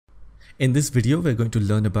In this video, we're going to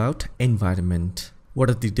learn about environment. What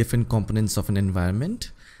are the different components of an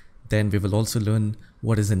environment? Then we will also learn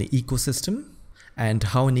what is an ecosystem and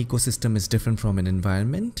how an ecosystem is different from an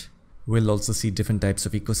environment. We'll also see different types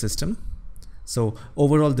of ecosystem. So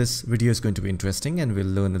overall, this video is going to be interesting and we'll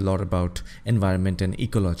learn a lot about environment and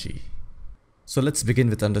ecology. So let's begin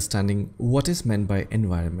with understanding what is meant by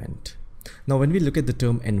environment. Now, when we look at the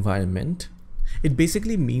term environment, it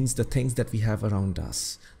basically means the things that we have around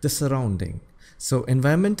us, the surrounding. So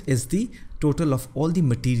environment is the total of all the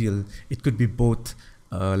material. It could be both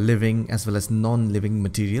living as well as non-living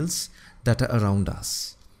materials that are around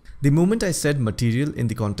us. The moment I said material in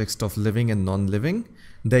the context of living and non-living,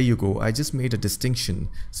 there you go, I just made a distinction.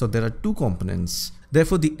 So there are two components.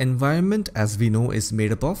 Therefore, the environment, as we know, is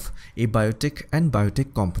made up of abiotic and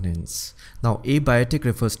biotic components. Now, abiotic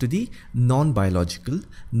refers to the non-biological,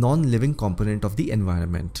 non-living component of the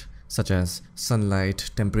environment, such as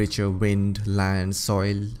sunlight, temperature, wind, land,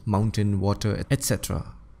 soil, mountain, water,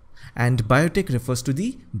 etc. And biotic refers to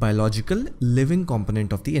the biological, living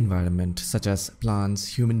component of the environment, such as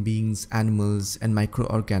plants, human beings, animals, and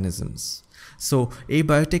microorganisms. So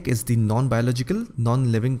abiotic is the non-biological,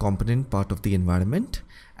 non-living component part of the environment,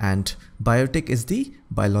 and biotic is the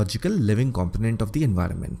biological, living component of the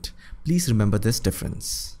environment. Please remember this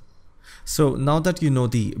difference. So now that you know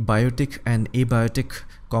the biotic and abiotic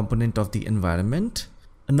component of the environment,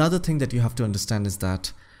 another thing that you have to understand is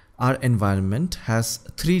that our environment has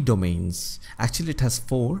three domains. Actually, it has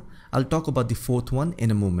four. I'll talk about the fourth one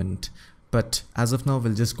in a moment, but as of now,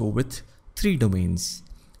 we'll just go with three domains.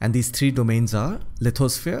 And these three domains are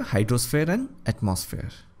lithosphere, hydrosphere, and atmosphere.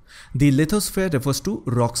 The lithosphere refers to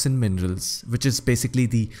rocks and minerals, which is basically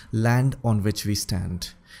the land on which we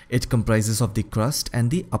stand. It comprises of the crust and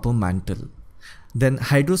the upper mantle. Then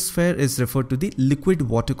hydrosphere is referred to the liquid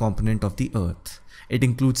water component of the earth. It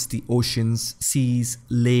includes the oceans, seas,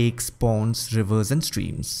 lakes, ponds, rivers, and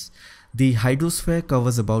streams. The hydrosphere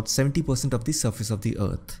covers about 70% of the surface of the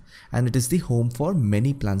earth, and it is the home for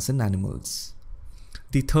many plants and animals.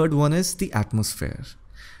 The third one is the atmosphere.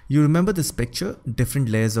 You remember this picture, different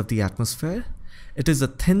layers of the atmosphere? It is a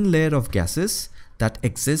thin layer of gases that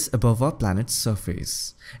exists above our planet's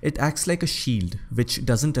surface. It acts like a shield which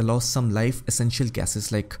doesn't allow some life essential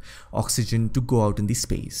gases like oxygen to go out in the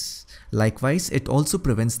space. Likewise, it also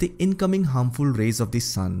prevents the incoming harmful rays of the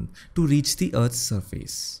sun to reach the Earth's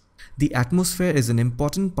surface. The atmosphere is an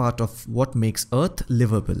important part of what makes Earth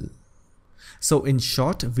livable. So in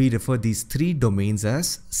short, we refer these three domains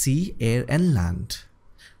as sea, air, and land.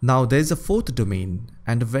 Now there is a fourth domain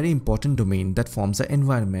and a very important domain that forms the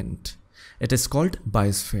environment. It is called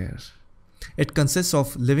biosphere. It consists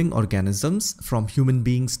of living organisms from human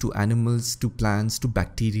beings to animals to plants to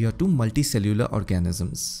bacteria to multicellular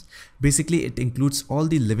organisms. Basically, it includes all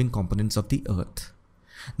the living components of the earth.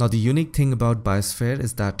 Now the unique thing about biosphere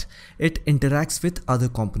is that it interacts with other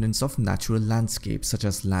components of natural landscapes such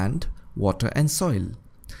as land, water, and soil.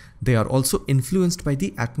 They are also influenced by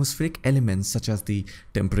the atmospheric elements such as the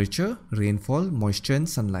temperature, rainfall, moisture, and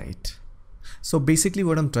sunlight. So basically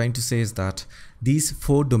what I'm trying to say is that these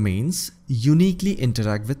four domains uniquely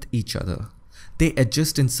interact with each other. They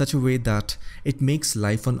adjust in such a way that it makes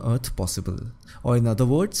life on Earth possible. Or in other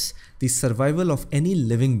words, the survival of any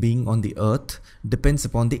living being on the Earth depends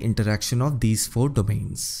upon the interaction of these four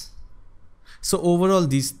domains. So overall,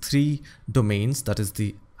 these three domains, that is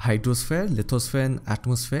the hydrosphere, lithosphere, and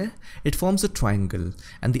atmosphere, it forms a triangle,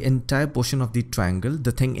 and the entire portion of the triangle,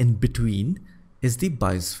 the thing in between, is the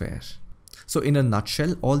biosphere. So in a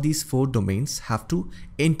nutshell, all these four domains have to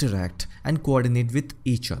interact and coordinate with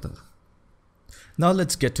each other. Now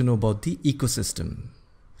let's get to know about the ecosystem.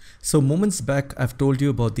 So moments back, I've told you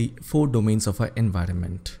about the four domains of our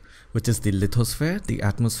environment, which is the lithosphere, the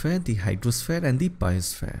atmosphere, the hydrosphere, and the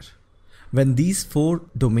biosphere. When these four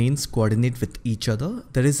domains coordinate with each other,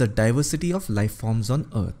 there is a diversity of life forms on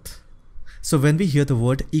Earth. So when we hear the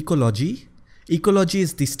word ecology, ecology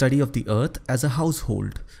is the study of the Earth as a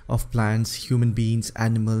household of plants, human beings,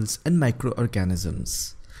 animals, and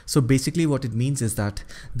microorganisms. So basically what it means is that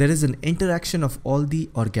there is an interaction of all the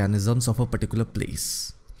organisms of a particular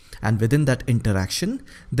place. And within that interaction,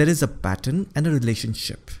 there is a pattern and a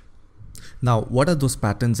relationship. Now, what are those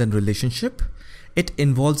patterns and relationship? It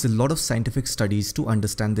involves a lot of scientific studies to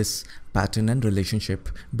understand this pattern and relationship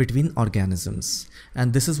between organisms.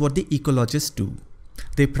 And this is what the ecologists do.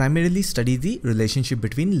 They primarily study the relationship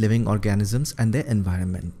between living organisms and their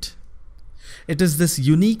environment. It is this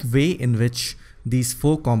unique way in which these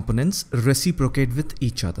four components reciprocate with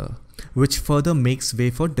each other, which further makes way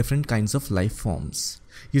for different kinds of life forms.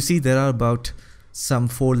 You see, there are about some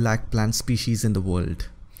 4 lakh plant species in the world.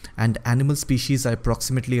 and animal species are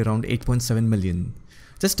approximately around 8.7 million.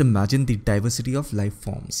 Just imagine the diversity of life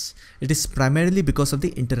forms. It is primarily because of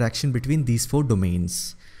the interaction between these 4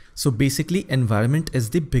 domains. So basically, environment is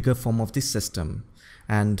the bigger form of the system.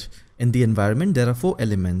 And in the environment, there are 4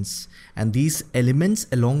 elements. And these elements,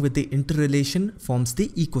 along with the interrelation, forms the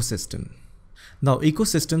ecosystem. Now,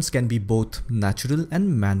 ecosystems can be both natural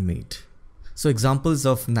and man-made. So examples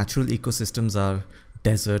of natural ecosystems are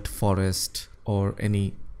desert, forest, or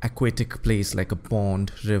any aquatic place like a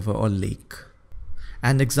pond, river, or lake.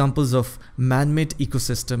 And examples of man-made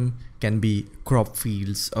ecosystem can be crop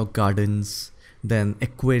fields or gardens, then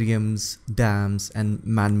aquariums, dams, and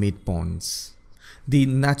man-made ponds. The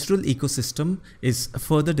natural ecosystem is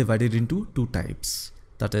further divided into 2 types,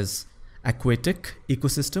 that is aquatic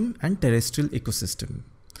ecosystem and terrestrial ecosystem.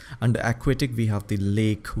 Under aquatic we have the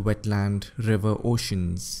lake, wetland, river,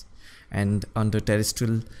 oceans, and under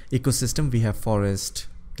terrestrial ecosystem we have forest,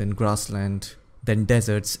 then grassland, then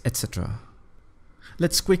deserts, etc.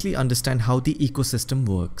 Let's quickly understand how the ecosystem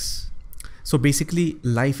works. So basically,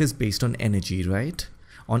 life is based on energy, right?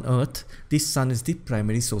 On Earth, the sun is the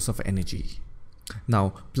primary source of energy.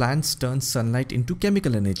 Now, plants turn sunlight into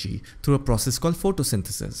chemical energy through a process called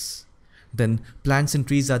photosynthesis. Then, plants and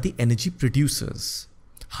trees are the energy producers.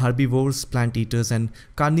 Herbivores, plant eaters, and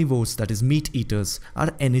carnivores, that is meat eaters,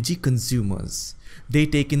 are energy consumers. They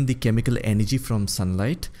take in the chemical energy from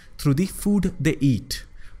sunlight through the food they eat.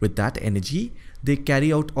 With that energy, they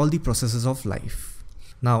carry out all the processes of life.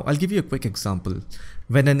 Now, I'll give you a quick example.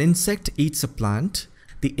 When an insect eats a plant,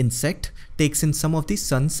 the insect takes in some of the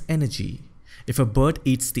sun's energy. If a bird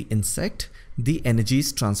eats the insect, the energy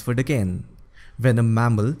is transferred again. When a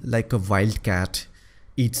mammal, like a wild cat,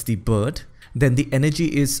 eats the bird, then the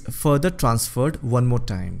energy is further transferred one more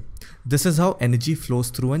time. This is how energy flows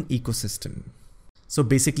through an ecosystem. So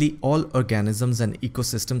basically, all organisms and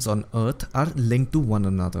ecosystems on Earth are linked to one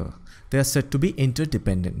another. They are said to be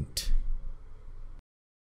interdependent.